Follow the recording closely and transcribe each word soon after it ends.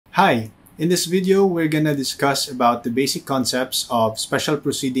Hi, in this video we're gonna discuss about the basic concepts of special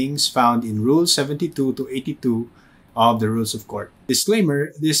proceedings found in Rules 72 to 82 of the Rules of Court.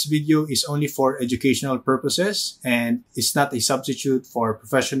 Disclaimer, this video is only for educational purposes and is not a substitute for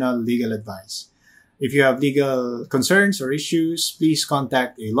professional legal advice. If you have legal concerns or issues, please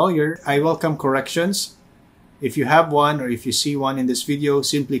contact a lawyer. I welcome corrections. If you have one or if you see one in this video,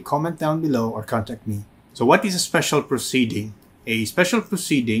 simply comment down below or contact me. So what is a special proceeding? A special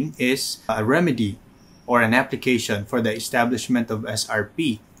proceeding is a remedy or an application for the establishment of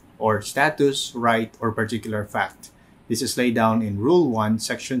SRP or status, right, or particular fact. This is laid down in Rule 1,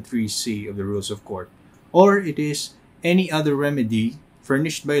 Section 3C of the Rules of Court. Or it is any other remedy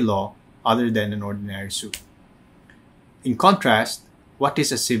furnished by law other than an ordinary suit. In contrast, what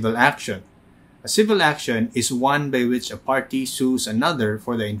is a civil action? A civil action is one by which a party sues another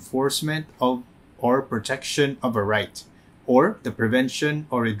for the enforcement of or protection of a right, or the prevention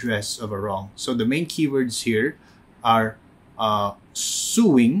or redress of a wrong. So the main keywords here are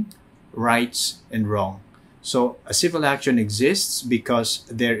suing, rights, and wrong. So a civil action exists because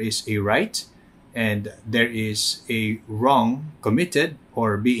there is a right and there is a wrong committed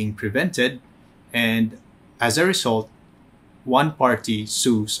or being prevented, and as a result, one party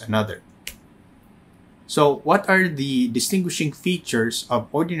sues another. So what are the distinguishing features of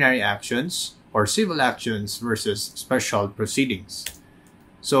ordinary actions or civil actions versus special proceedings?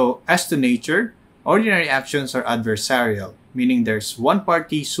 So as to nature, ordinary actions are adversarial, meaning there's one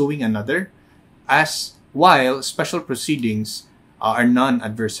party suing another, while special proceedings are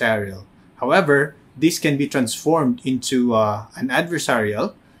non-adversarial. However, this can be transformed into an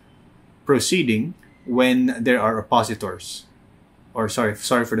adversarial proceeding when there are oppositors. Or sorry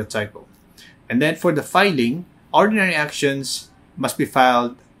for the typo. And then for the filing, ordinary actions must be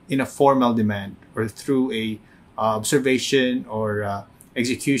filed in a formal demand or through a observation or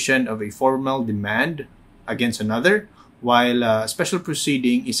execution of a formal demand against another, while special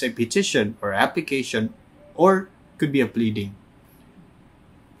proceeding is a petition or application or could be a pleading.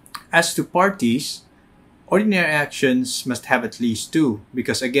 As to parties, ordinary actions must have at least two,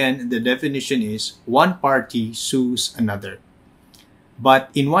 because again, the definition is one party sues another. But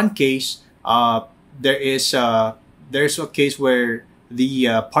in one case, there's a case where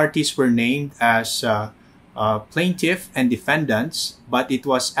the parties were named as plaintiff and defendants, but it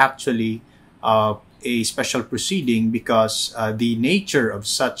was actually a special proceeding because the nature of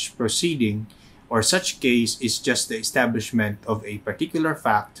such proceeding or such case is just the establishment of a particular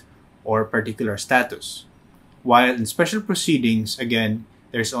fact or particular status. While in special proceedings, again,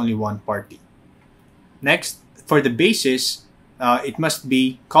 there's only one party. Next, for the basis, it must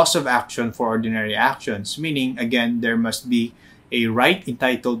be cause of action for ordinary actions, meaning, again, there must be a right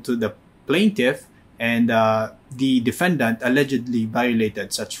entitled to the plaintiff and the defendant allegedly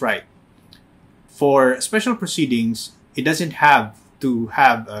violated such right. For special proceedings, it doesn't have to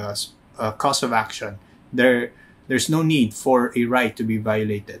have a cause of action. There's no need for a right to be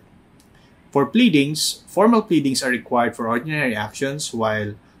violated. For pleadings, formal pleadings are required for ordinary actions,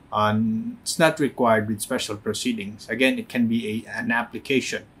 while it's not required with special proceedings. Again, it can be an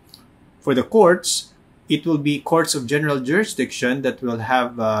application. For the courts, it will be courts of general jurisdiction that will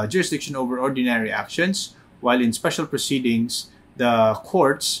have jurisdiction over ordinary actions, while in special proceedings, the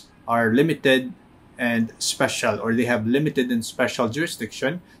courts are limited and special, or they have limited and special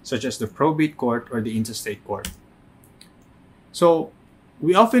jurisdiction, such as the probate court or the interstate court. So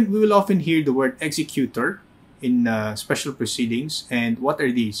we will often hear the word executor in special proceedings. And what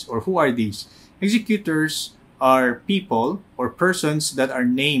are these, or who are these? Executors are people or persons that are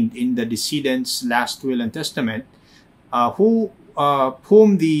named in the decedent's last will and testament,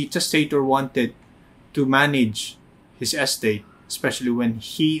 whom the testator wanted to manage his estate, especially when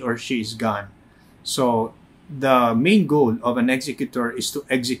he or she is gone. So the main goal of an executor is to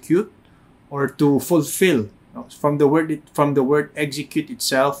execute or to fulfill. From the word execute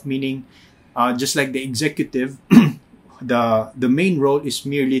itself, meaning just like the executive, the main role is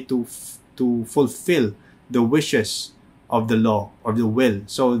merely to fulfill the wishes of the law or the will.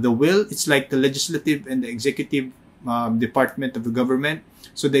 So the will, it's like the legislative and the executive department of the government.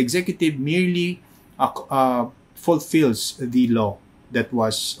 So the executive merely fulfills the law that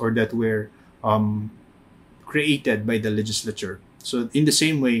were created by the legislature. So in the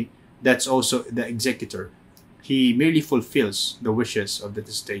same way, that's also the executor. He merely fulfills the wishes of the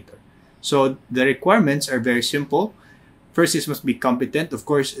testator. So the requirements are very simple. First, it must be competent. Of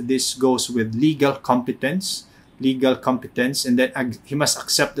course, this goes with legal competence, and then he must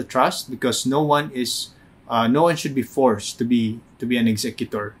accept the trust, because no one should be forced to be an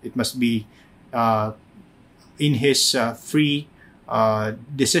executor. It must be in his free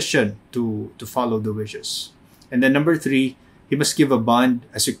decision to follow the wishes. And then number 3, he must give a bond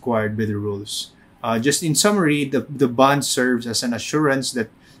as required by the rules. Just in summary, the bond serves as an assurance that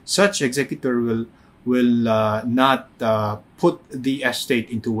such executor will not put the estate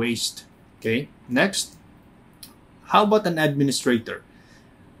into waste. Okay. Next, how about an administrator?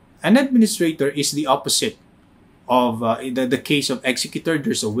 An administrator is the opposite of the case of executor.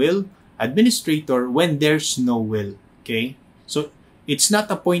 There's a will. Administrator when there's no will. Okay. So it's not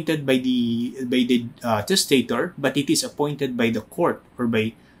appointed by the testator, but it is appointed by the court or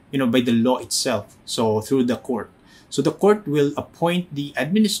by the law itself. So through the court. So the court will appoint the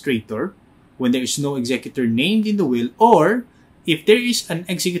administrator when there is no executor named in the will, or if there is an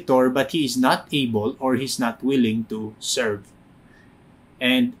executor but he is not able or he's not willing to serve.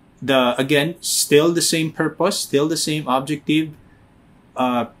 And again, still the same purpose, still the same objective.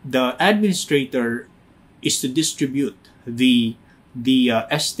 The administrator is to distribute the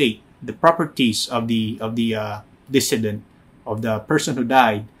estate, the properties of the decedent, of the person who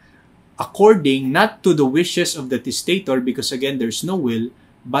died, according not to the wishes of the testator, because again there's no will,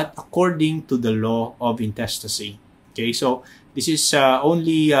 but according to the law of intestacy. Okay, so this is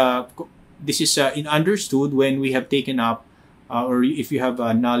understood when we have taken up or if you have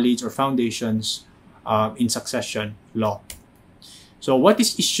knowledge or foundations in succession law. So what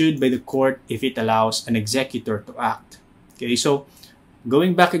is issued by the court if it allows an executor to act? Okay, so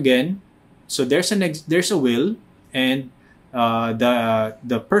going back again, so there's a will, and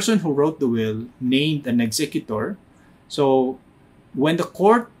the person who wrote the will named an executor. So when the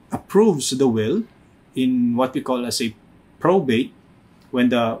court approves the will in what we call as a probate, when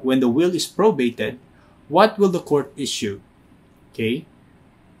the will is probated, what will the court issue? Okay,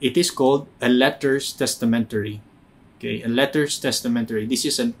 it is called a letters testamentary. Okay, a letters testamentary. This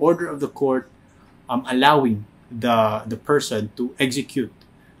is an order of the court allowing the person to execute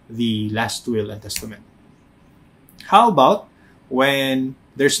the last will and testament. How about when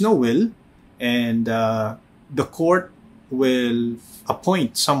there's no will and the court will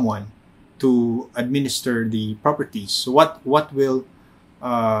appoint someone to administer the properties? So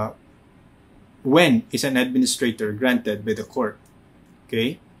when is an administrator granted by the court?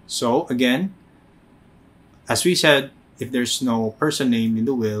 Okay, so again, as we said, if there's no person named in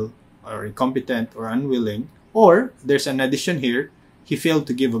the will, or incompetent or unwilling, or there's an addition here, he failed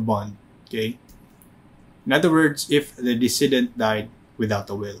to give a bond. Okay, in other words, if the decedent died without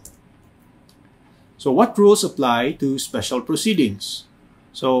a will. So what rules apply to special proceedings?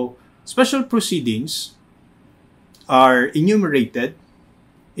 So special proceedings are enumerated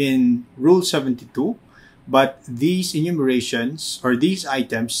in Rule 72, but these enumerations or these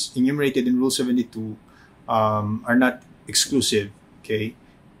items enumerated in Rule 72 are not exclusive. Okay,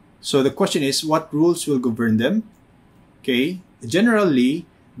 so the question is, what rules will govern them? Okay, generally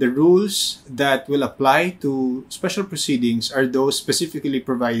the rules that will apply to special proceedings are those specifically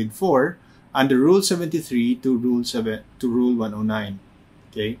provided for under Rule 73 to Rule 109.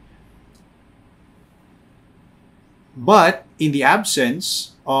 Okay, but in the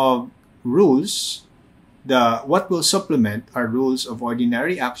absence of rules, what will supplement are rules of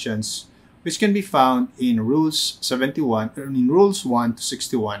ordinary actions, which can be found in Rules 71 or in Rules 1 to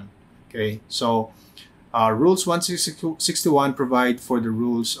 61. Okay, so Rules 1 to 61 provide for the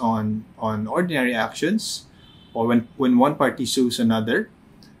rules on ordinary actions, or when one party sues another.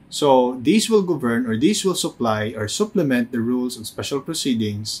 So these will govern, or these will supply or supplement the rules of special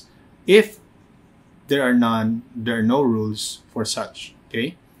proceedings if there are no rules for such.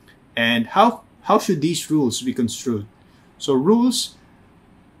 Okay, and how should these rules be construed? So rules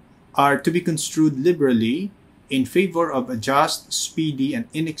are to be construed liberally in favor of a just, speedy, and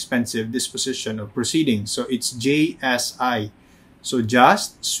inexpensive disposition of proceedings. So it's JSI. So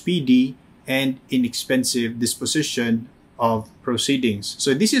just, speedy, and inexpensive disposition of proceedings.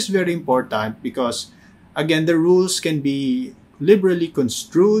 So this is very important because, again, the rules can be liberally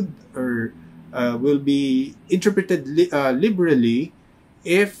construed or will be interpreted liberally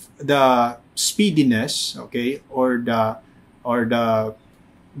if the speediness, okay, or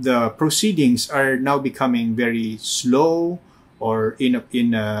the proceedings are now becoming very slow or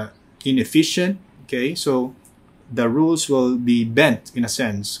inefficient. Okay, so the rules will be bent in a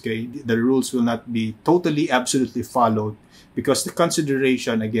sense. Okay, the rules will not be totally absolutely followed because the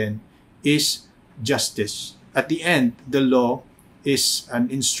consideration again is justice. At the end, the law is an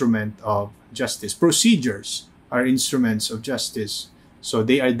instrument of justice. Procedures are instruments of justice, so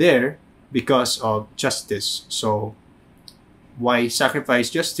they are there because of justice. So why sacrifice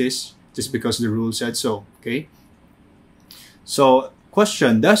justice? Just because the rule said so. Okay, so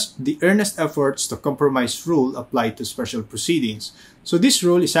Question: does the earnest efforts to compromise rule apply to special proceedings? So this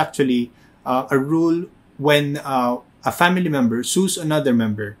rule is actually a rule when a family member sues another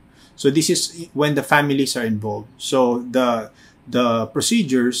member. So this is when the families are involved. So the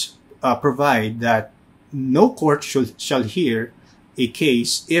procedures provide that no court shall hear a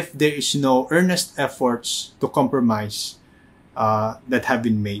case if there is no earnest efforts to compromise that have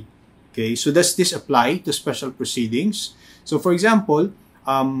been made. Okay, so does this apply to special proceedings? So for example,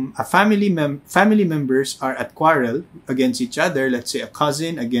 family members are at quarrel against each other. Let's say a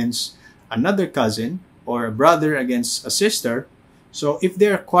cousin against another cousin, or a brother against a sister. So if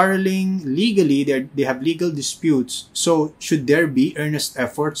they're quarreling legally, they have legal disputes. So should there be earnest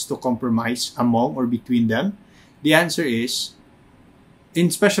efforts to compromise among or between them? The answer is, in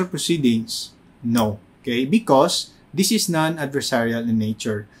special proceedings, no. Okay, because this is non-adversarial in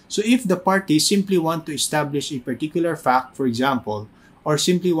nature. So if the parties simply want to establish a particular fact, for example, or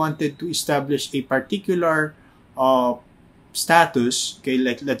simply wanted to establish a particular status, okay,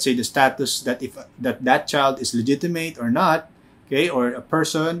 like let's say the status that if that child is legitimate or not, okay, or a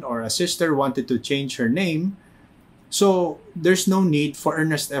person or a sister wanted to change her name, so there's no need for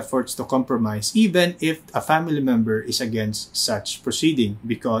earnest efforts to compromise, even if a family member is against such proceeding,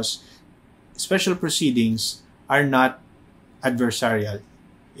 because special proceedings are not adversarial.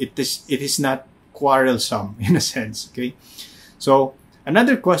 It is not quarrelsome in a sense. Okay, so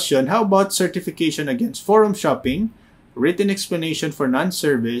another question: how about certification against forum shopping, written explanation for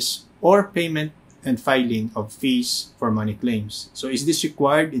non-service, or payment and filing of fees for money claims? So is this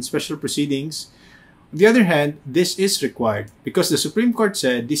required in special proceedings? On the other hand, this is required because the Supreme Court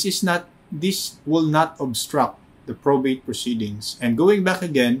said this will not obstruct the probate proceedings. And going back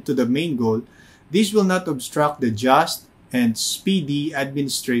again to the main goal, this will not obstruct the just and speedy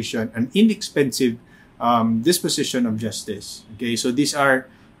administration and inexpensive disposition of justice. Okay, so these are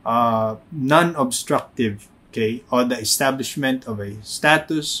non-obstructive, okay, on the establishment of a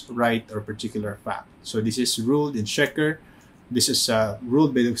status, right, or particular fact. So this is ruled in Shecker. This is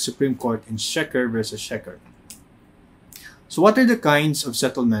ruled by the Supreme Court in Shecker versus Shecker. So what are the kinds of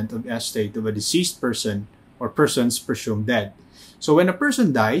settlement of estate of a deceased person or persons presumed dead? So when a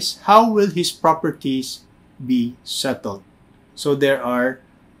person dies, how will his properties be settled? So there are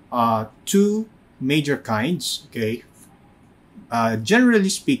two major kinds, okay. Generally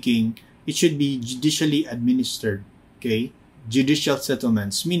speaking, it should be judicially administered, okay. Judicial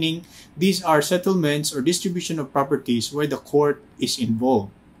settlements, meaning these are settlements or distribution of properties where the court is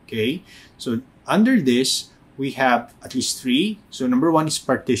involved, okay. So under this, we have at least three. So number one is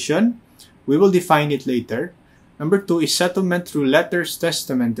partition. We will define it later. Number two is settlement through letters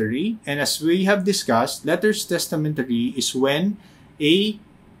testamentary. And as we have discussed, letters testamentary is when a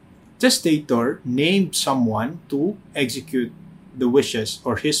testator named someone to execute the wishes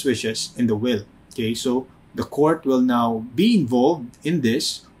or his wishes in the will. Okay, so the court will now be involved in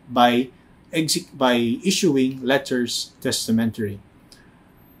this by issuing letters testamentary.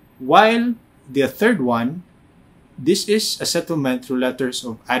 While the third one, this is a settlement through letters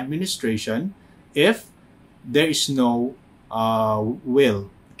of administration if there is no will.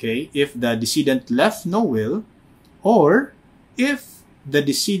 Okay, if the decedent left no will, or if the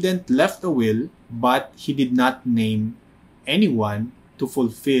decedent left a will but he did not name anyone to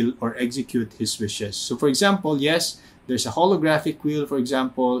fulfill or execute his wishes. So for example, yes, there's a holographic will. For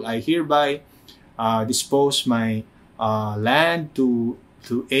example, I hereby dispose my land to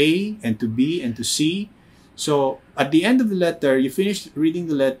A and to B and to C. So at the end of the letter, you finish reading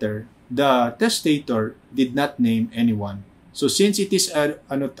the letter, the testator did not name anyone. So since it is a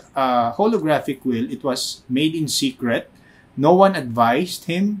holographic will, it was made in secret. No one advised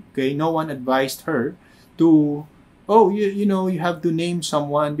him, okay, no one advised her to, oh, you know, you have to name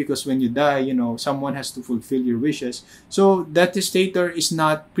someone because when you die, you know, someone has to fulfill your wishes. So that testator is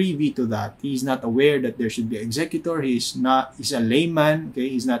not privy to that. He's not aware that there should be an executor. He's a layman, okay,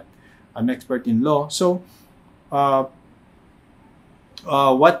 he's not an expert in law. So what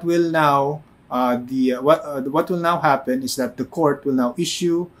will now happen is that the court will now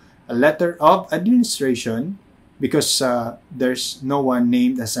issue a letter of administration because there's no one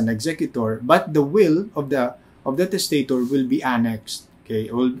named as an executor, but the will of the testator will be annexed, okay,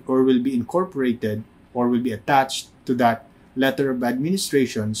 or will be incorporated or will be attached to that letter of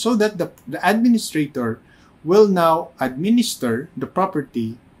administration, so that the administrator will now administer the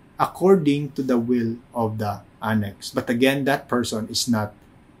property according to the will of the annex. But again, that person is not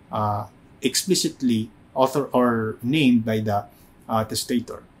explicitly authored or named by the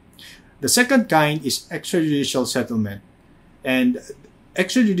testator. The second kind is extrajudicial settlement. And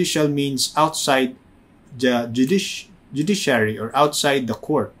extrajudicial means outside the judiciary or outside the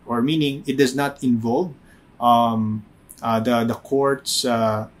court, or meaning it does not involve the courts.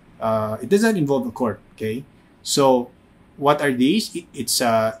 It does not involve the court. Okay, so what are these? It's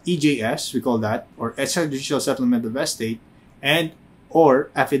EJS, we call that, or extrajudicial settlement of estate, and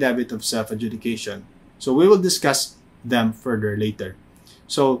or affidavit of self-adjudication. So we will discuss them further later.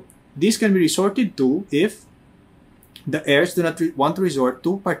 So these can be resorted to if the heirs do not want to resort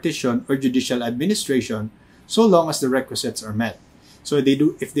to partition or judicial administration, so long as the requisites are met. So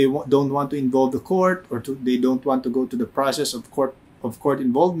if they don't want to involve the court, or they don't want to go to the process of court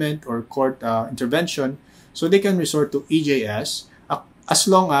involvement or court intervention, so they can resort to EJS as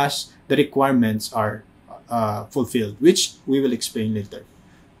long as the requirements are fulfilled, which we will explain later.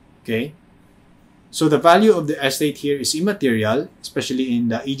 Okay. So the value of the estate here is immaterial, especially in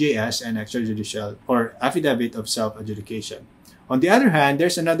the EJS and extrajudicial or affidavit of self-adjudication. On the other hand,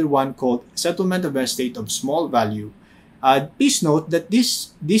 there's another one called settlement of estate of small value. Please note that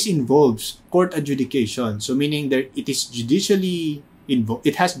this involves court adjudication. So meaning that it is judicially involved.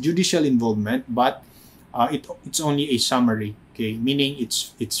 It has judicial involvement, but it's only a summary. Okay, meaning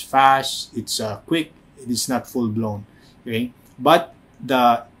it's fast, it's quick, it is not full blown. Okay, but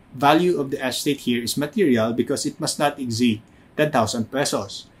the value of the estate here is material because it must not exceed 10,000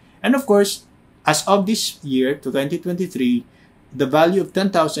 pesos. And of course, as of this year, to 2023, the value of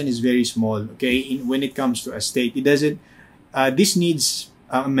 10,000 is very small. Okay, when it comes to estate, it doesn't. This needs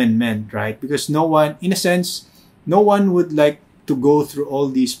amendment, right? Because no one would like to go through all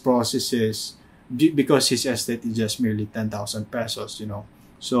these processes because his estate is just merely 10,000 pesos. You know,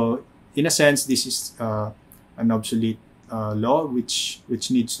 so in a sense, this is an obsolete law which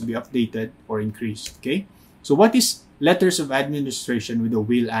needs to be updated or increased. Okay, so what is letters of administration with a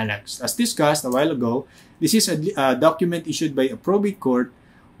will annexed? As discussed a while ago, this is a document issued by a probate court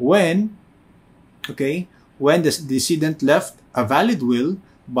when the decedent left a valid will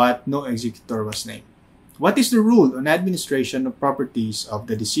but no executor was named. What is the rule on administration of properties of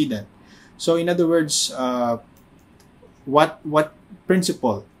the decedent? So in other words, what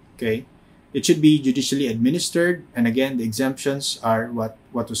principle? Okay, it should be judicially administered, and again, the exemptions are what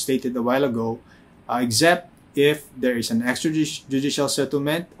was stated a while ago, except if there is an extrajudicial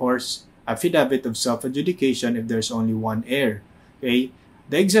settlement or affidavit of self-adjudication if there's only one heir. Okay,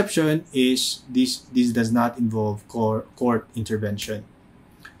 the exception is this does not involve court intervention.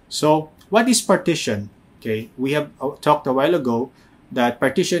 So what is partition? Okay, we have talked a while ago that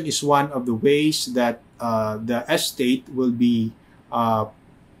partition is one of the ways that the estate will be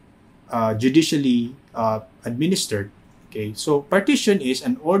judicially administered. Okay, so partition is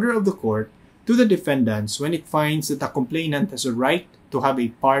an order of the court to the defendants when it finds that the complainant has a right to have a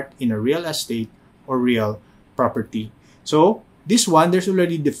part in a real estate or real property. So this one, there's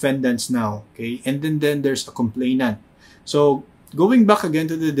already defendants now, okay, and then there's a complainant. So going back again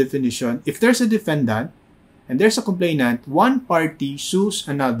to the definition, if there's a defendant and there's a complainant, one party sues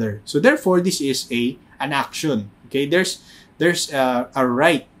another. So therefore, this is an action. Okay, there's a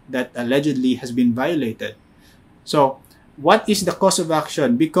right that allegedly has been violated. So what is the cause of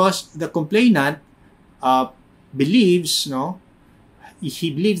action? Because the complainant believes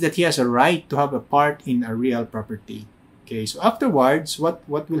that he has a right to have a part in a real property. Okay, so afterwards, what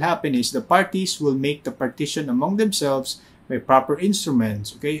will happen is the parties will make the partition among themselves by proper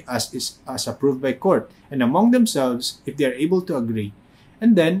instruments, okay, as approved by court, and among themselves if they are able to agree.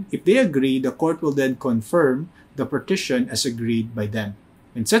 And then, if they agree, the court will then confirm the partition as agreed by them.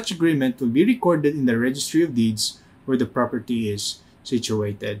 And such agreement will be recorded in the registry of deeds where the property is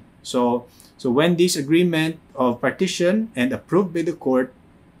situated. So when this agreement of partition and approved by the court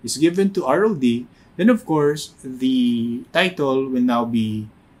is given to ROD, then of course the title will now be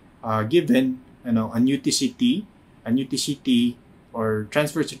given, a new TCT or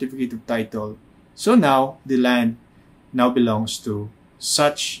transfer certificate of title. So now the land now belongs to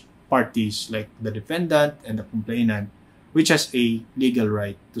such parties like the defendant and the complainant, which has a legal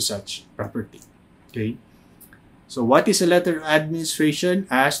right to such property. Okay. So what is a letter of administration?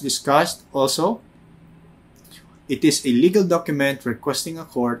 As discussed also, it is a legal document requesting a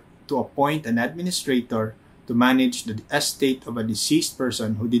court to appoint an administrator to manage the estate of a deceased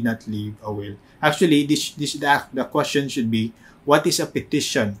person who did not leave a will. Actually, the question should be, what is a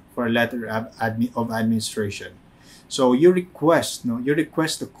petition for a letter of administration? So you request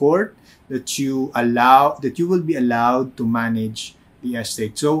the court that you will be allowed to manage the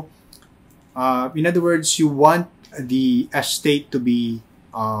estate. So, in other words, you want the estate to be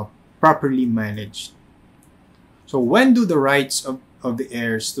properly managed. So when do the rights of the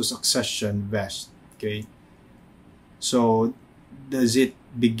heirs to succession vest? Okay, so does it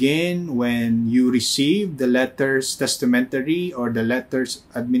begin when you receive the letters testamentary or the letters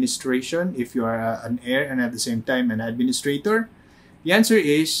administration, if you are an heir and at the same time an administrator? The answer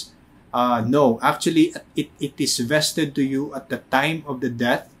is no. Actually, it is vested to you at the time of the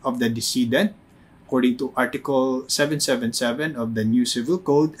death of the decedent, according to Article 777 of the New Civil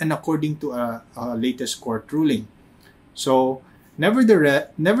Code and according to a latest court ruling. So,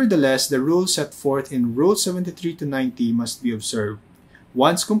 nevertheless, the rules set forth in Rule 73 to 90 must be observed.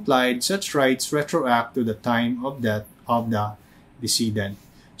 Once complied, such rights retroact to the time of death of the decedent.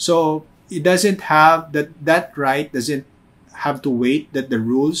 So, it doesn't have that right doesn't have to wait that the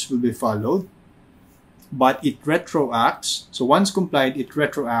rules will be followed, but it retroacts. So, once complied, it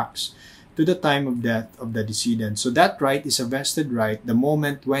retroacts to the time of death of the decedent. So that right is a vested right the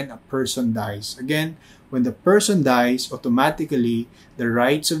moment when a person dies. Again, when the person dies, automatically the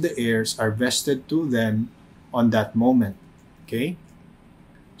rights of the heirs are vested to them on that moment. Okay?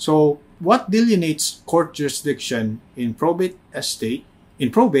 So what delineates court jurisdiction in probate estate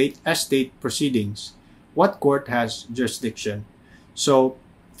proceedings? What court has jurisdiction? So,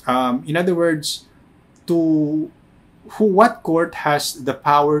 in other words, what court has the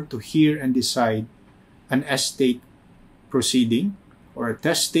power to hear and decide an estate proceeding or a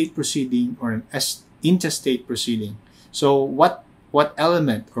testate proceeding or an intestate proceeding? So what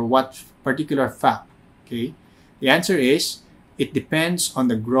element or what particular fact? Okay, the answer is it depends on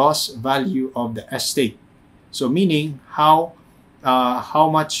the gross value of the estate. So meaning how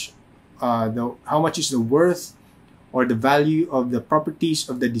much is the worth or the value of the properties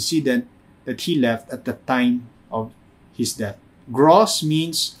of the decedent that he left at the time of his death. Gross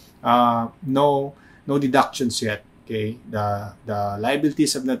means no deductions yet. Okay, the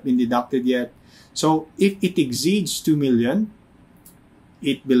liabilities have not been deducted yet. So if it exceeds 2 million,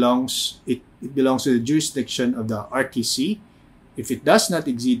 it belongs to the jurisdiction of the RTC. If it does not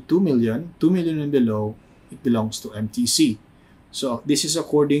exceed 2 million and below, it belongs to MTC. So this is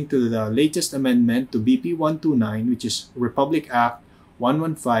according to the latest amendment to BP 129, which is Republic Act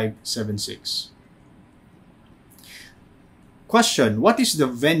 11576. Question: what is the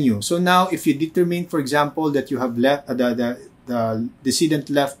venue? So now, if you determine, for example, that you have left the decedent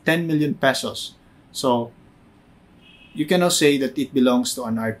left 10 million pesos, so you cannot say that it belongs to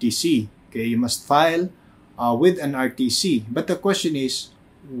an RTC. Okay, you must file with an RTC. But the question is,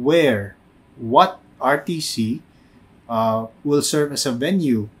 what RTC will serve as a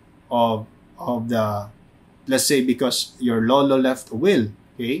venue of the, let's say, because your lolo left a will.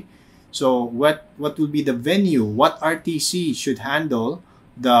 Okay. So what will be the venue? What RTC should handle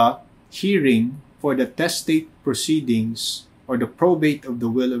the hearing for the testate proceedings or the probate of the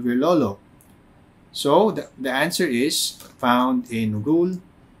will of your lolo? So the answer is found in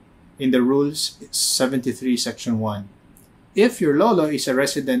the Rules 73 Section 1. If your lolo is a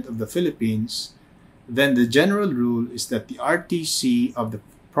resident of the Philippines, then the general rule is that the RTC of the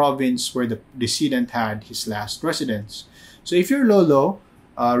province where the decedent had his last residence. So if your lolo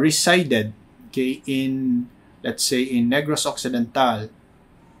resided, okay, in, let's say, in Negros Occidental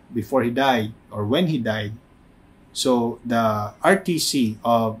before he died or when he died, so the RTC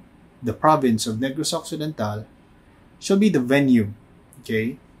of the province of Negros Occidental shall be the venue,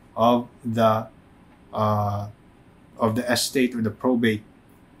 okay, of the estate or the probate,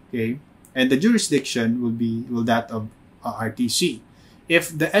 okay, and the jurisdiction will that of RTC.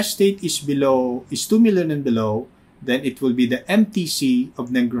 If the estate is 2 million and below, then it will be the MTC of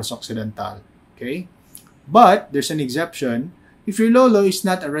Negros Occidental. Okay? But there's an exception. If your lolo is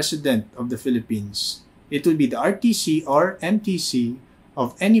not a resident of the Philippines, it will be the RTC or MTC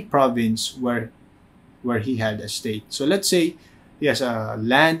of any province where he had a estate. So let's say he has a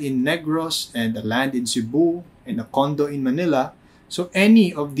land in Negros and a land in Cebu and a condo in Manila. So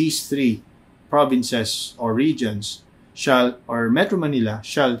any of these three provinces or regions or Metro Manila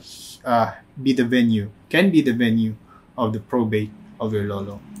shall be the venue, can be the venue of the probate of your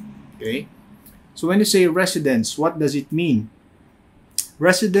lolo. Okay? So when you say residence, what does it mean?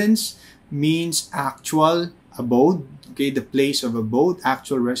 Residence means actual abode, okay, the place of abode,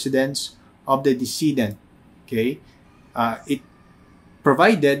 actual residence of the decedent. Okay? It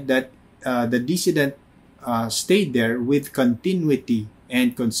provided that the decedent stayed there with continuity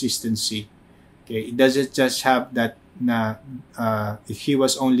and consistency. Okay? It doesn't just have that if he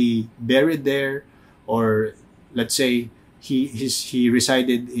was only buried there, or let's say he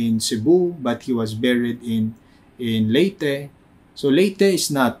resided in Cebu but he was buried in Leyte. So Leyte is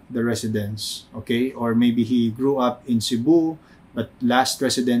not the residence, okay? Or maybe he grew up in Cebu but last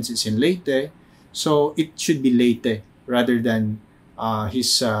residence is in Leyte. So it should be Leyte rather than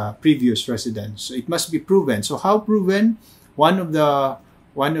his previous residence. So it must be proven. So how proven? One of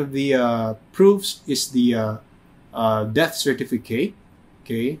the proofs is the death certificate.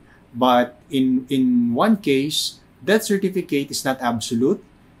 Okay, but in one case, death certificate is not absolute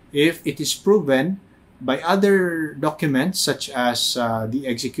if it is proven by other documents such as the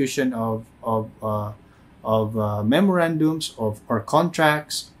execution of memorandums or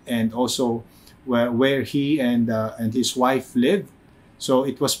contracts, and also where he and his wife lived. So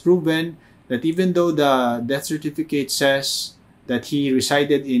it was proven that even though the death certificate says that he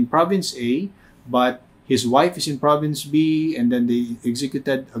resided in province A, but his wife is in province B, and then they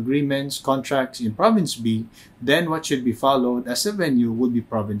executed agreements, contracts in province B, then what should be followed as a venue would be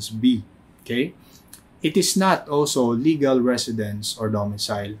province B. Okay? It is not also legal residence or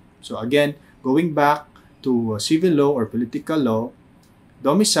domicile. So again, going back to civil law or political law,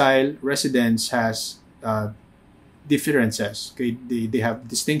 domicile, residence has differences. Okay, they have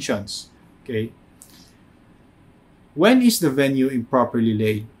distinctions. Okay, when is the venue improperly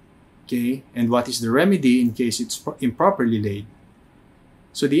laid? Okay, and what is the remedy in case it's improperly laid?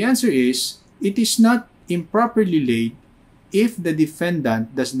 So the answer is, it is not improperly laid if the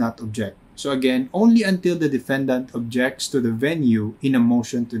defendant does not object. So again, only until the defendant objects to the venue in a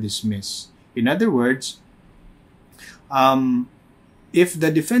motion to dismiss. In other words, if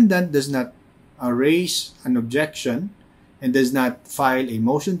the defendant does not raise an objection and does not file a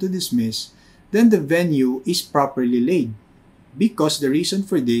motion to dismiss, then the venue is properly laid. Because the reason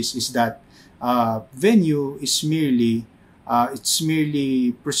for this is that venue is merely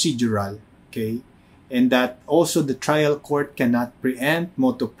procedural, okay, and that also the trial court cannot preempt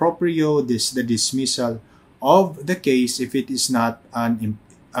motu proprio the dismissal of the case if it is not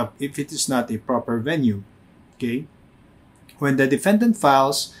a proper venue, okay. When the defendant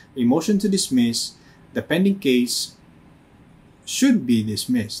files a motion to dismiss, the pending case should be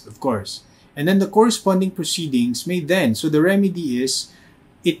dismissed, of course. And then the corresponding proceedings may then, so the remedy is,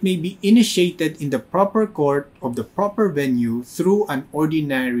 it may be initiated in the proper court of the proper venue through an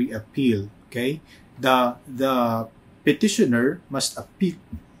ordinary appeal, okay? The petitioner must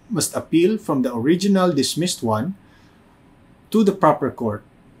appeal from the original dismissed one to the proper court,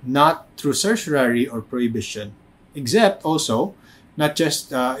 not through certiorari or prohibition. Except also, not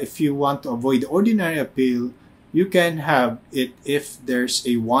just if you want to avoid the ordinary appeal, you can have it if there's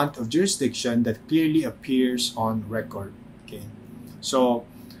a want of jurisdiction that clearly appears on record. Okay, so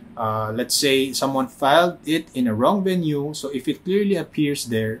let's say someone filed it in a wrong venue. So if it clearly appears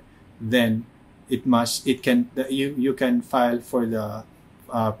there, then you can file for the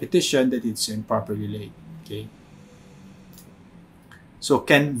petition that it's improperly laid. Okay. So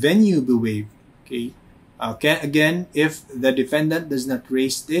can venue be waived? Okay. Again, if the defendant does not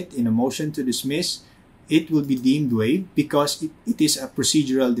raise it in a motion to dismiss, it will be deemed waived because it is a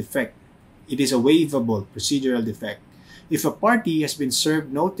procedural defect. It is a waivable procedural defect. If a party has been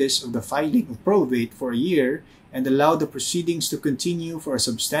served notice of the filing of probate for a year and allowed the proceedings to continue for a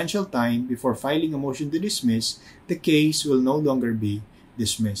substantial time before filing a motion to dismiss, the case will no longer be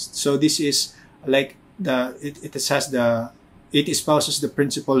dismissed. So this is like it espouses the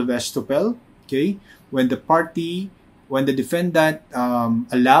principle of estoppel. Okay, when the defendant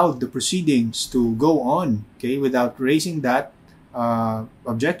allowed the proceedings to go on, okay, without raising that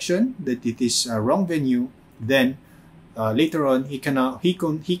objection that it is a wrong venue, then later on he can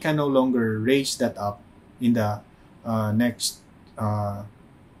no longer raise that up in the next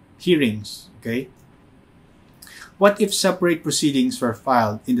hearings. Okay. What if separate proceedings were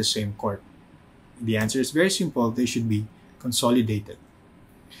filed in the same court? The answer is very simple. They should be consolidated.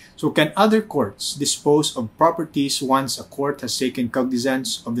 So can other courts dispose of properties once a court has taken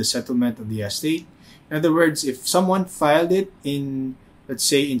cognizance of the settlement of the estate? In other words, if someone filed it in, let's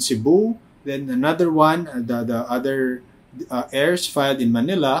say, in Cebu, then another one, the other heirs filed in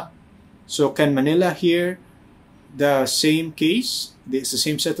Manila. So can Manila hear the same case? It's the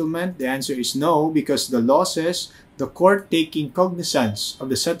same settlement? The answer is no, because the law says the court taking cognizance of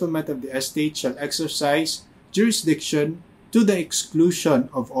the settlement of the estate shall exercise jurisdiction to the exclusion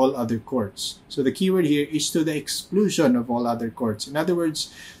of all other courts. So the keyword here is to the exclusion of all other courts. In other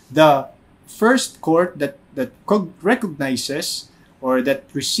words, the first court that recognizes or that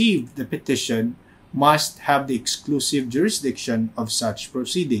received the petition must have the exclusive jurisdiction of such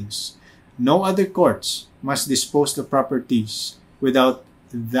proceedings. No other courts must dispose the properties without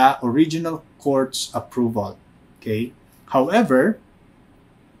the original court's approval. Okay. However,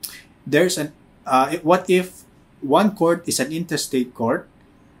 there's what if one court is an intestate court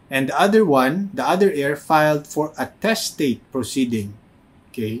and the other heir filed for a testate proceeding?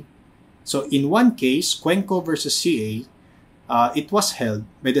 Okay. So in one case, Cuenco versus CA, it was held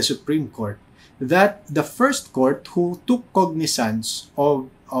by the Supreme Court that the first court who took cognizance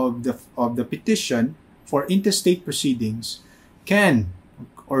of the petition for intestate proceedings can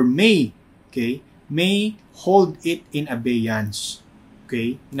or may, okay, may hold it in abeyance.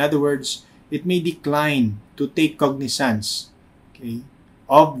 Okay? In other words, it may decline to take cognizance, okay,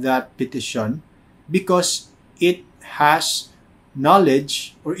 of that petition because it has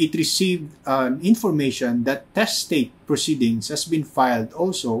knowledge or it received information that testate proceedings has been filed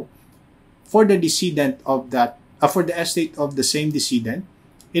also for the decedent of that, for the estate of the same decedent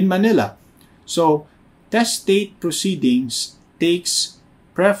in Manila. So, testate proceedings takes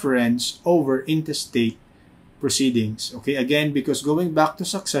preference over intestate proceedings. Okay, again, because going back to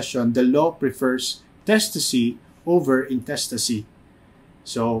succession, the law prefers testacy over intestacy.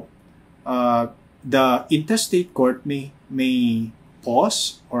 So, the intestate court may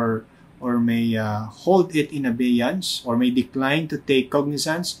pause or may hold it in abeyance or may decline to take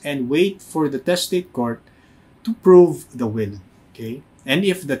cognizance and wait for the testate court to prove the will. Okay, and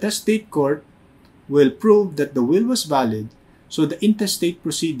if the testate court will prove that the will was valid, so the intestate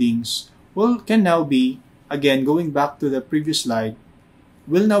proceedings can now be, again, going back to the previous slide,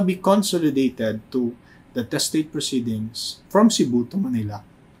 will now be consolidated to the testate proceedings from Cebu to Manila.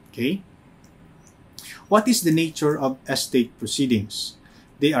 Okay? What is the nature of estate proceedings?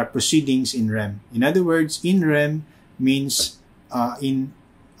 They are proceedings in rem. In other words, in rem means in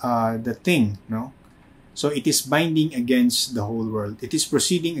the thing, no? So it is binding against the whole world. It is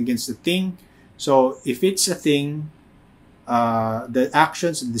proceeding against the thing. So if it's a thing, the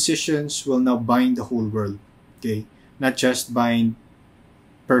actions and decisions will now bind the whole world. Okay, not just bind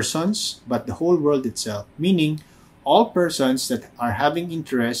persons, but the whole world itself. Meaning, all persons that are having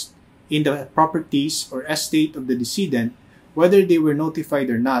interest in the properties or estate of the decedent, whether they were notified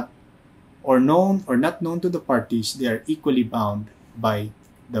or not, or known or not known to the parties, they are equally bound by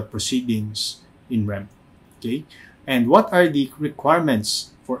the proceedings in rem. Okay, and what are the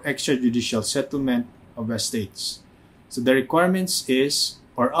requirements for extrajudicial settlement of estates? So the requirements is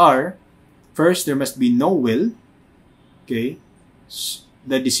or are, first, there must be no will. Okay,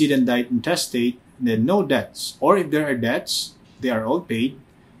 the decedent died intestate, then no debts, or if there are debts, they are all paid.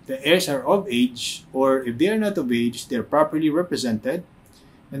 The heirs are of age, or if they are not of age, they are properly represented.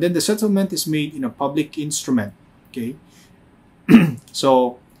 And then the settlement is made in a public instrument. Okay,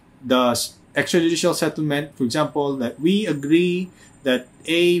 so the extrajudicial settlement, for example, that we agree that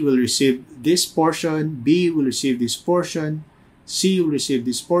A will receive this portion, B will receive this portion, C will receive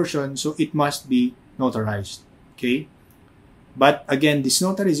this portion, so it must be notarized. Okay, but again, this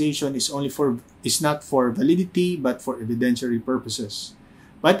notarization is not for validity but for evidentiary purposes.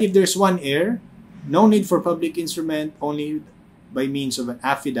 But if there's one heir, no need for public instrument, only by means of an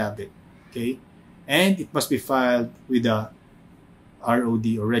affidavit. Okay, and it must be filed with the ROD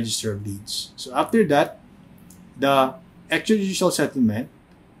or Register of Deeds. So after that, the extrajudicial settlement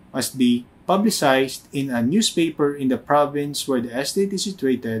must be publicized in a newspaper in the province where the estate is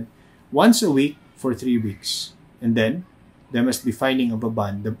situated once a week for 3 weeks. And then there must be filing of a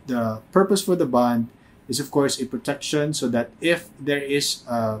bond. The purpose for the bond is, of course, a protection so that if there is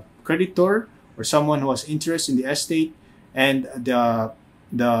a creditor or someone who has interest in the estate and the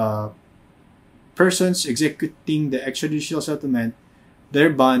persons executing the extrajudicial settlement, their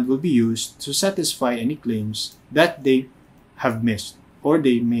bond will be used to satisfy any claims that they have missed or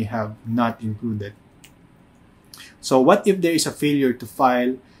they may have not included. So what if there is a failure to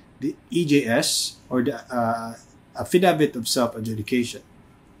file the EJS or the affidavit of self-adjudication?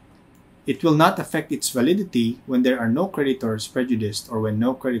 It will not affect its validity when there are no creditors prejudiced or when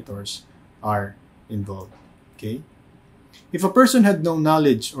no creditors are involved. Okay? If a person had no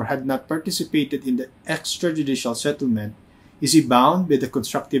knowledge or had not participated in the extrajudicial settlement, is he bound with the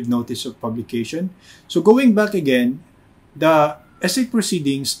constructive notice of publication? So going back again, the estate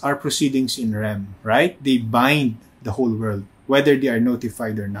proceedings are proceedings in rem, right? They bind the whole world, whether they are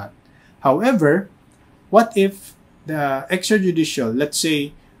notified or not. However, what if the extrajudicial, let's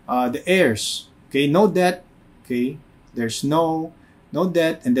say the heirs, okay, no debt, okay, there's no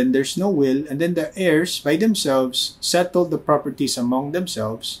debt, and then there's no will, and then the heirs by themselves settle the properties among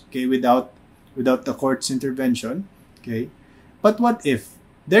themselves, okay, without the court's intervention, okay. But what if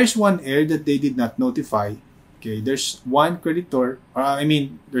there's one heir that they did not notify? Okay, there's one creditor,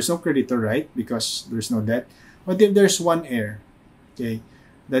 there's no creditor, right? Because there's no debt. What if there's one heir, okay,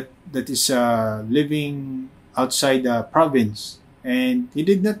 that is living outside the province, and he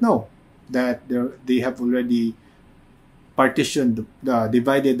did not know that they have already partitioned,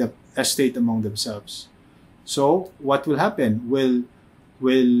 divided the estate among themselves. So what will happen?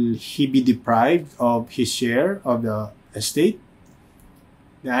 Will he be deprived of his share of the estate?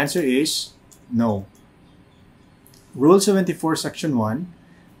 The answer is No. Rule 74, Section 1.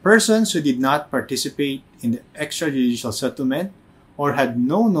 Persons who did not participate in the extrajudicial settlement or had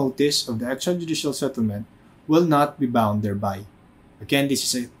no notice of the extrajudicial settlement will not be bound thereby. Again, this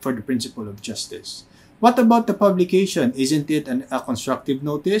is for the principle of justice. What about the publication? Isn't it a constructive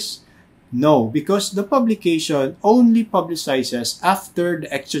notice? No, because the publication only publicizes after the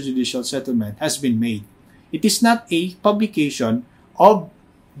extrajudicial settlement has been made. It is not a publication of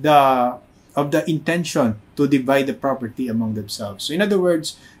the intention to divide the property among themselves. So in other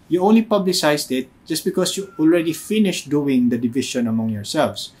words, you only publicized it just because you already finished doing the division among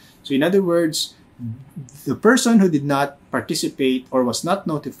yourselves. So in other words, the person who did not participate or was not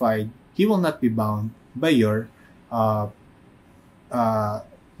notified, he will not be bound by your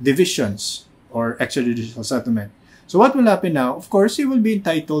divisions or extrajudicial settlement. So what will happen now? Of course, he will be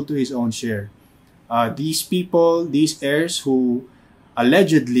entitled to his own share. These people, these heirs who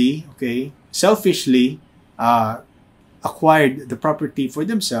allegedly, selfishly acquired the property for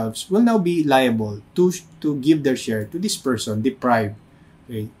themselves will now be liable to give their share to this person deprived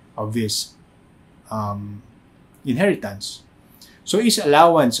of his inheritance. So is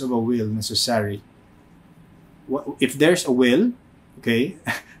allowance of a will necessary? If there's a will,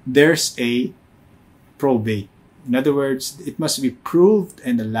 there's a probate. In other words, it must be proved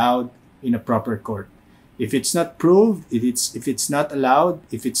and allowed in a proper court. If it's not proved, if it's not allowed,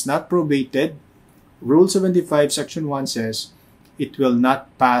 if it's not probated, Rule 75, Section 1 says it will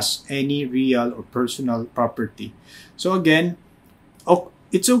not pass any real or personal property. So again,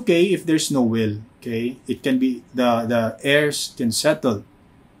 it's okay if there's no will. It can be the heirs can settle.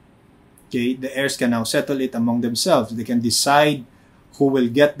 The heirs can now settle it among themselves. They can decide who will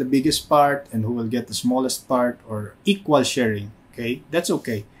get the biggest part and who will get the smallest part, or equal sharing. That's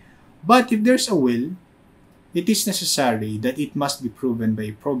okay. But if there's a will, it is necessary that it must be proven by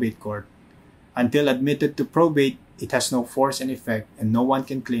a probate court. Until admitted to probate, it has no force and effect, and no one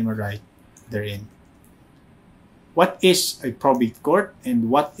can claim a right therein. What is a probate court, and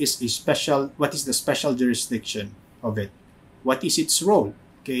what is the special jurisdiction of it? What is its role?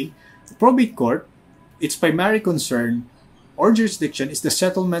 The probate court, its primary concern or jurisdiction is the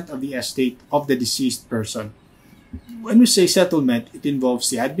settlement of the estate of the deceased person. When we say settlement, it involves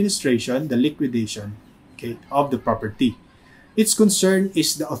the administration, the liquidation, of the property. Its concern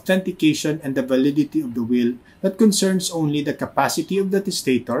is the authentication and the validity of the will that concerns only the capacity of the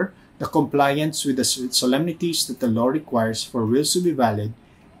testator, the compliance with the solemnities that the law requires for wills to be valid,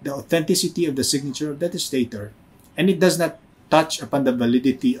 the authenticity of the signature of the testator, and it does not touch upon the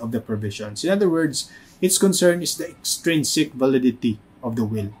validity of the provisions. In other words, its concern is the extrinsic validity of the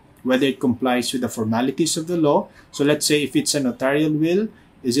will, whether it complies with the formalities of the law. So let's say if it's a notarial will,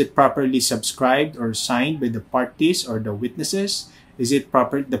 is it properly subscribed or signed by the parties or the witnesses? Is it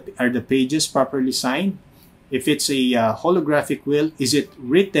proper? Are the pages properly signed? If it's a holographic will, is it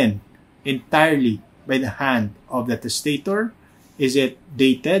written entirely by the hand of the testator? Is it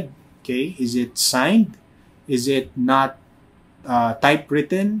dated? Is it signed? Is it not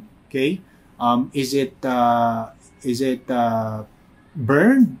typewritten? Is it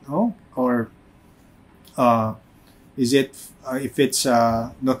burned? Or is it if it's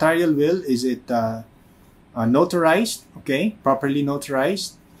a notarial will, is it notarized? Properly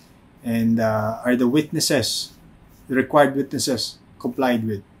notarized, and are the witnesses, the required witnesses, complied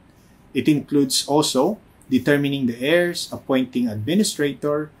with? It includes also determining the heirs, appointing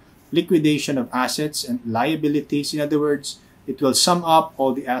administrator, liquidation of assets and liabilities. In other words, it will sum up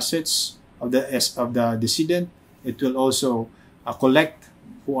all the assets of the decedent. It will also collect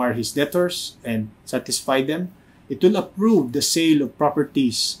who are his debtors and satisfy them. It will approve the sale of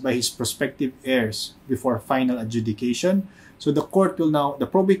properties by his prospective heirs before final adjudication. So the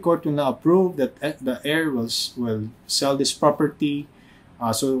probate court will now approve that the heir will sell this property.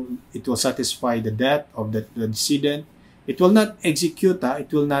 So it will satisfy the debt of the decedent. It will not execute.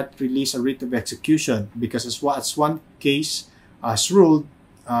 It will not release a writ of execution, because as one case has ruled,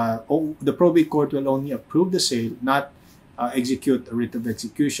 the probate court will only approve the sale, not execute a writ of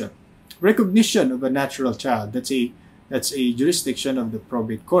execution. Recognition of a natural child, that's a jurisdiction of the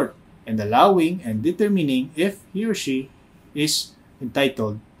probate court, and allowing and determining if he or she is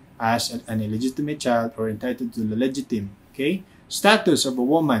entitled as an illegitimate child or entitled to the legitimate. Status of a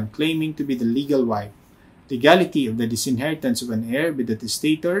woman claiming to be the legal wife, legality of the disinheritance of an heir by the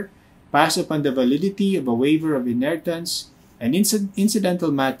testator, pass upon the validity of a waiver of inheritance, and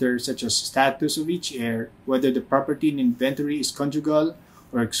incidental matters such as status of each heir, whether the property in inventory is conjugal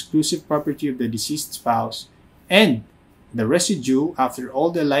or exclusive property of the deceased spouse, and the residue. After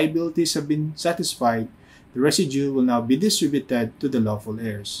all the liabilities have been satisfied, the residue will now be distributed to the lawful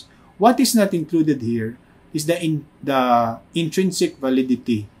heirs. What is not included here is the intrinsic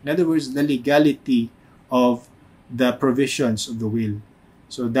validity. In other words, the legality of the provisions of the will.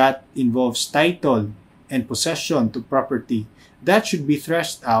 So that involves title and possession to property. That should be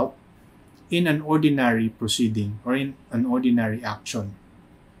threshed out in an ordinary proceeding or in an ordinary action.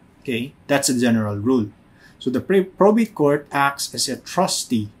 Okay, that's a general rule. So the probate court acts as a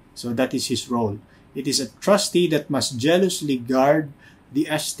trustee. So that is his role. It is a trustee that must jealously guard the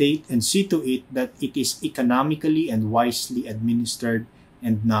estate and see to it that it is economically and wisely administered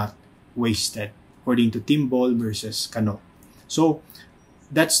and not wasted, according to Timbol versus Cano. So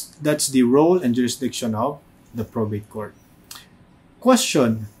that's the role and jurisdiction of the probate court.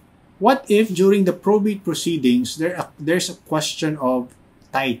 Question: what if during the probate proceedings there's a question of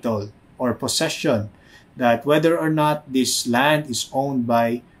title or possession, that whether or not this land is owned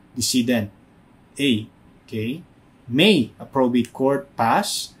by decedent A? Okay, may a probate court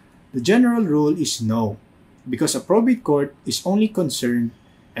pass? The general rule is no, because a probate court is only concerned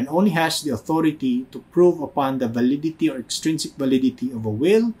and only has the authority to prove upon the validity or extrinsic validity of a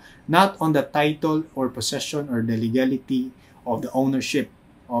will, not on the title or possession or the legality of the ownership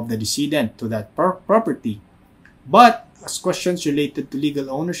of the decedent to that property. But as questions related to legal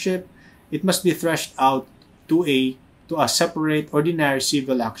ownership, it must be threshed out to a separate ordinary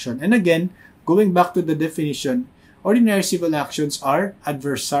civil action. And again, going back to the definition, ordinary civil actions are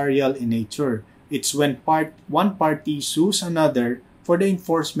adversarial in nature. It's when one party sues another for the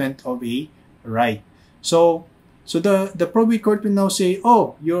enforcement of a right. So the probate court will now say,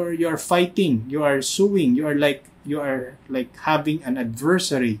 oh, you're fighting, you are suing, you are like having an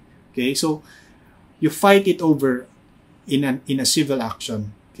adversary. Okay, so you fight it over in a civil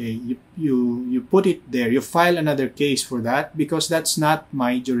action. Okay, you put it there, you file another case for that because that's not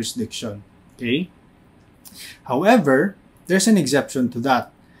my jurisdiction. Okay. However, there's an exception to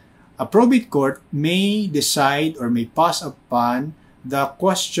that. A probate court may decide or may pass upon the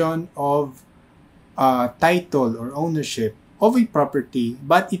question of title or ownership of a property,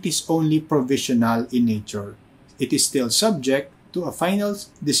 but it is only provisional in nature. It is still subject to a final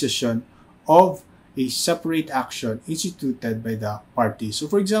decision of a separate action instituted by the party. So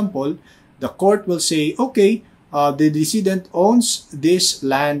for example, the court will say, okay, the decedent owns this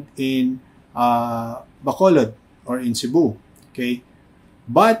land in Bacolod or in Cebu. Okay,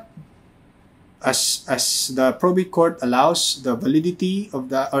 but as the probate court allows the validity of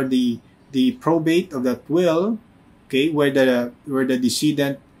the probate of that will, okay, where the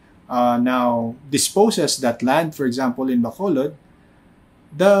decedent now disposes that land, for example, in Bacolod,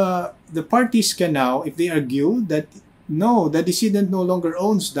 the parties can now, if they argue that no, the decedent no longer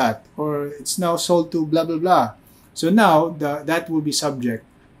owns that, or it's now sold to blah blah blah, so now that will be subject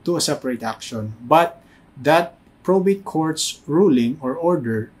to a separate action. But that probate court's ruling or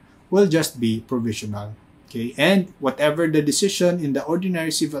order will just be provisional. Okay, and whatever the decision in the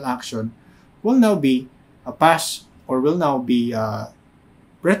ordinary civil action will now be passed or will now be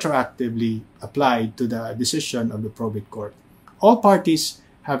retroactively applied to the decision of the probate court. All parties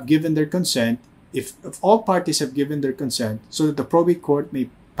have given their consent. If all parties have given their consent, so that the probate court may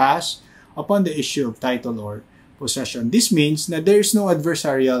pass upon the issue of title or possession. This means that there is no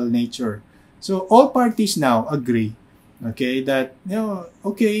adversarial nature. So all parties now agree, okay, that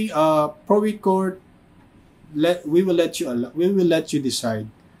okay, probate court, we will let you decide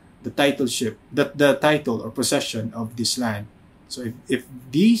the titleship, the title or possession of this land. So if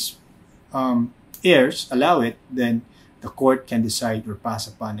these heirs allow it, then the court can decide or pass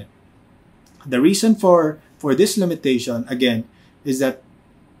upon it. The reason for this limitation, again, is that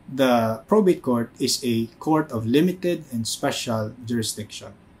the probate court is a court of limited and special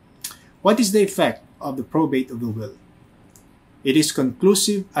jurisdiction. What is the effect of the probate of the will? It is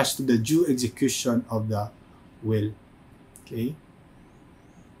conclusive as to the due execution of the will. Okay.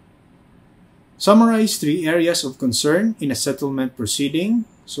 Summarize 3 areas of concern in a settlement proceeding.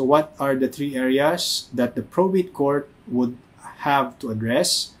 So what are the 3 areas that the probate court would have to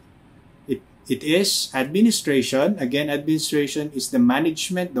address? It is administration. Again, administration is the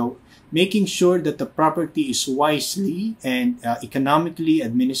management, though, making sure that the property is wisely and economically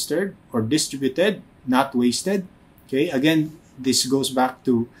administered or distributed, not wasted. Okay, again, this goes back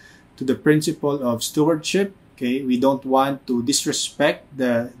to the principle of stewardship. Okay, we don't want to disrespect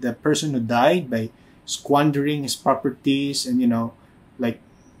the person who died by squandering his properties and, like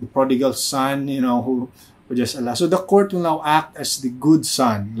the prodigal son, who just allow. So the court will now act as the good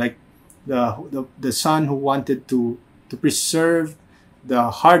son, like the son who wanted to preserve the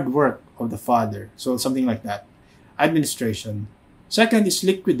hard work of the father. So something like that. Administration. Second is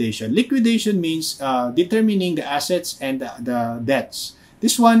liquidation. Liquidation means determining the assets and the debts.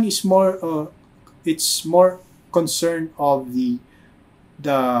 This one is more, it's more concerned of the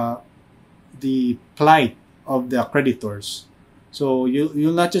the plight of the creditors. So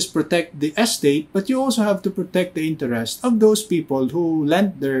you'll not just protect the estate, but you also have to protect the interest of those people who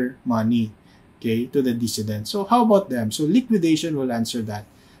lent their money, okay, to the decedent. So how about them? So liquidation will answer that.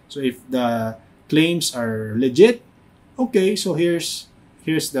 So if the claims are legit, okay, so here's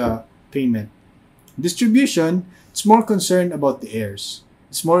the payment. Distribution, it's more concerned about the heirs.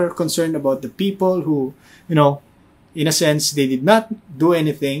 It's more concerned about the people who, in a sense, they did not do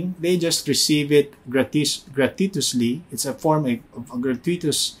anything. They just receive it gratuitously. It's a form of a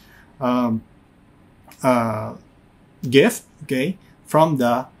gratuitous gift, okay, from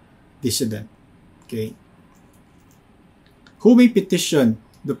the decedent. Okay. Who may petition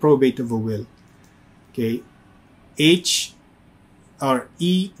the probate of a will? Okay. H or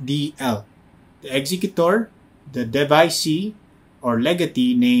EDL. The executor, the devisee, or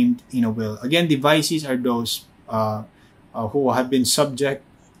legatee named in a will. Again, devisees are those who have been subject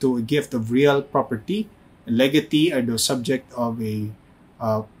to a gift of real property. And legatee are those subject of a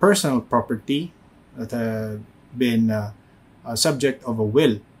personal property that have been subject of a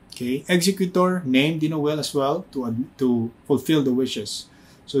will. Okay, executor named in a will as well to fulfill the wishes.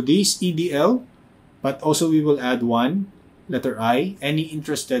 So these EDL, but also we will add one, letter I, any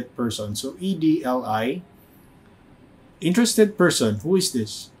interested person. So EDLI, interested person. Who is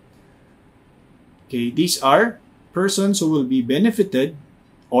this? Okay, these are persons who will be benefited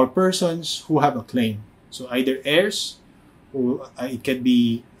or persons who have a claim. So either heirs, or it can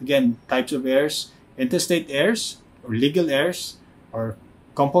be, again, types of heirs, intestate heirs, or legal heirs, or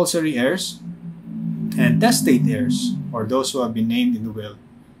compulsory heirs, and testate heirs, or those who have been named in the will,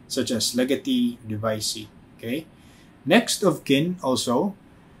 such as legatee, devisee. Okay. Next of kin also,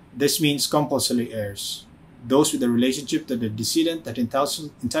 this means compulsory heirs, those with a relationship to the decedent that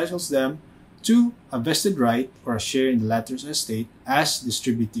entitles them to a vested right or a share in the latter's estate as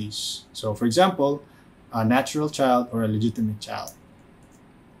distributees. So, for example, a natural child or a legitimate child.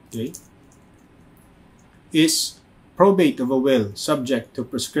 Okay. Is probate of a will subject to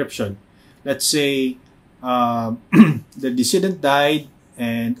prescription? Let's say the decedent died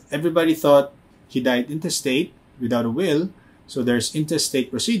and everybody thought he died intestate without a will, so there's intestate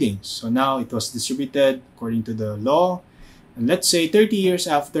proceedings. So now it was distributed according to the law, and let's say 30 years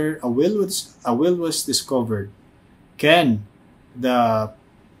after a will was discovered, can the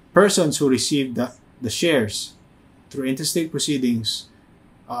persons who received the shares through intestate proceedings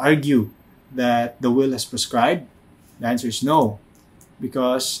argue that the will has prescribed? The answer is no,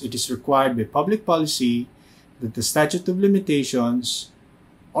 because it is required by public policy that the statute of limitations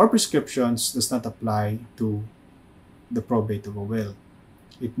or prescriptions does not apply to the probate of a will.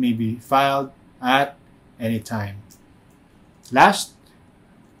 It may be filed at any time. Last,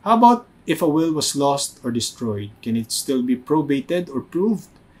 how about if a will was lost or destroyed? Can it still be probated or proved?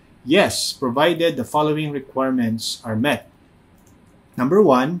 Yes, provided the following requirements are met. Number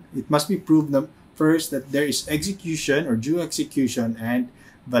one, it must be proved first that there is execution or due execution and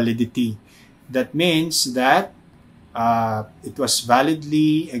validity. That means that it was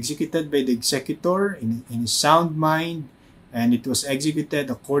validly executed by the executor in his sound mind, and it was executed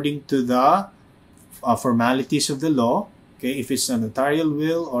according to the formalities of the law. Okay, if it's a notarial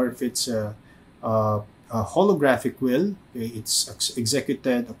will or if it's a holographic will, okay, it's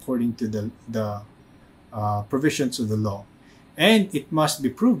executed according to the provisions of the law. And it must be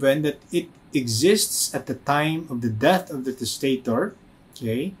proven that it exists at the time of the death of the testator,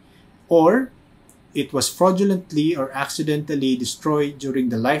 okay, or it was fraudulently or accidentally destroyed during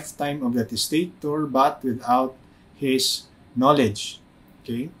the lifetime of the testator but without his knowledge.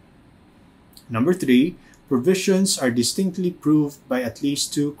 Okay. Number three, provisions are distinctly proved by at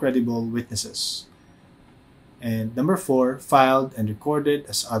least two credible witnesses. And number four, filed and recorded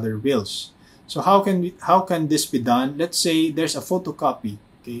as other wills. So how can this be done? Let's say there's a photocopy,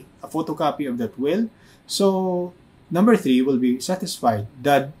 okay, a photocopy of that will. So number three will be satisfied.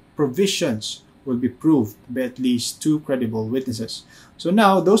 The provisions will be proved by at least two credible witnesses. So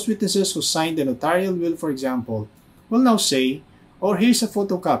now those witnesses who signed the notarial will, for example, will now say, oh, here's a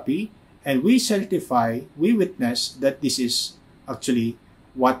photocopy, and we certify, we witness that this is actually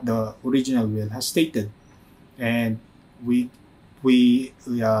what the original will has stated. And we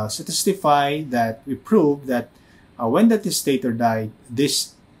testify that we prove that when the testator died,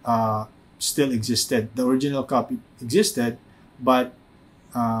 this still existed. The original copy existed, but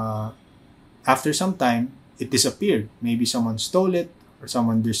after some time, it disappeared. Maybe someone stole it, or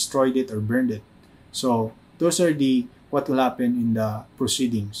someone destroyed it, or burned it. So those are what will happen in the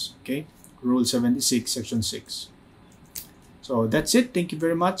proceedings. Okay, Rule 76, Section 6. So So that's it. Thank you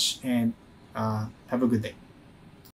very much, and have a good day.